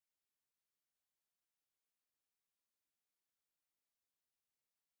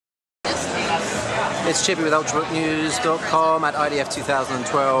It's Chippy with ultrabooknews.com at IDF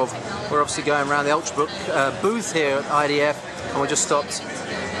 2012. We're obviously going around the Ultrabook booth here at IDF, and we just stopped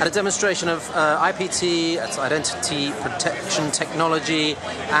at a demonstration of IPT, that's Identity Protection Technology,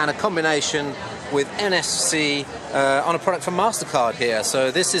 and a combination with NFC on a product from Mastercard here.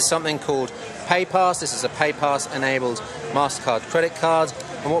 So this is something called PayPass. This is a PayPass enabled Mastercard credit card,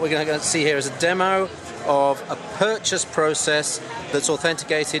 and what we're going to see here is a demo of a purchase process that's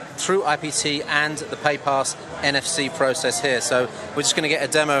authenticated through IPT and the PayPass NFC process here. So we're just going to get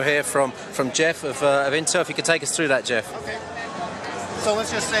a demo here from Jeff of Intel. If you could take us through that, Jeff. Okay. So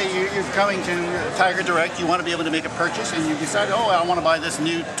let's just say you're coming to Tiger Direct, you want to be able to make a purchase, and you decide, oh, I want to buy this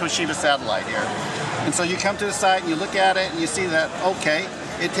new Toshiba satellite here. And so you come to the site and you look at it and you see that, okay,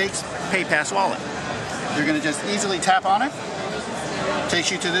 it takes PayPass wallet. You're going to just easily tap on it.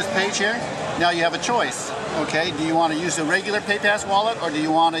 Takes you to this page here. Now you have a choice. Okay, do you want to use the regular PayPass wallet, or do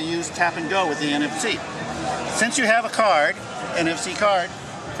you want to use tap and go with the NFC? Since you have a card, NFC card,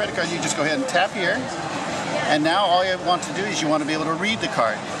 credit card, you just go ahead and tap here. And now all you want to do is you want to be able to read the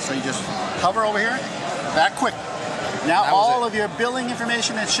card. So you just hover over here, that quick. Now all of your billing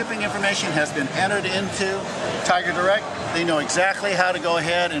information and shipping information has been entered into Tiger Direct. They know exactly how to go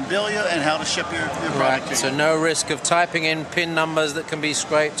ahead and bill you and how to ship your product to you. So no risk of typing in PIN numbers that can be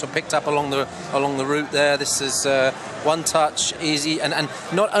scraped or picked up along the route there. This is one touch, easy, and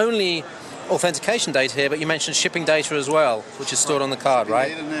not only authentication data here, but you mentioned shipping data as well, which is stored on the card, right?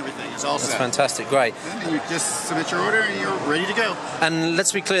 Data and everything. It's all set. That's fantastic, great. And you just submit your order and you're ready to go. And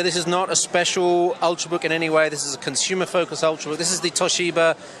let's be clear, this is not a special Ultrabook in any way. This is a consumer-focused Ultrabook. This is the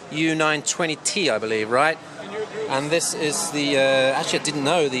Toshiba U920T, I believe, right? And this is the, actually I didn't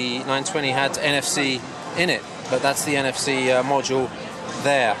know the 920 had NFC in it, but that's the NFC module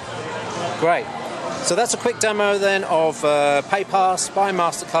there. Great. So that's a quick demo then of PayPass by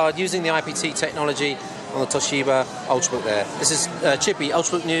Mastercard using the IPT technology on the Toshiba Ultrabook there. This is Chippy,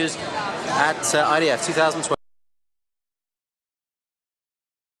 Ultrabook News at IDF 2012.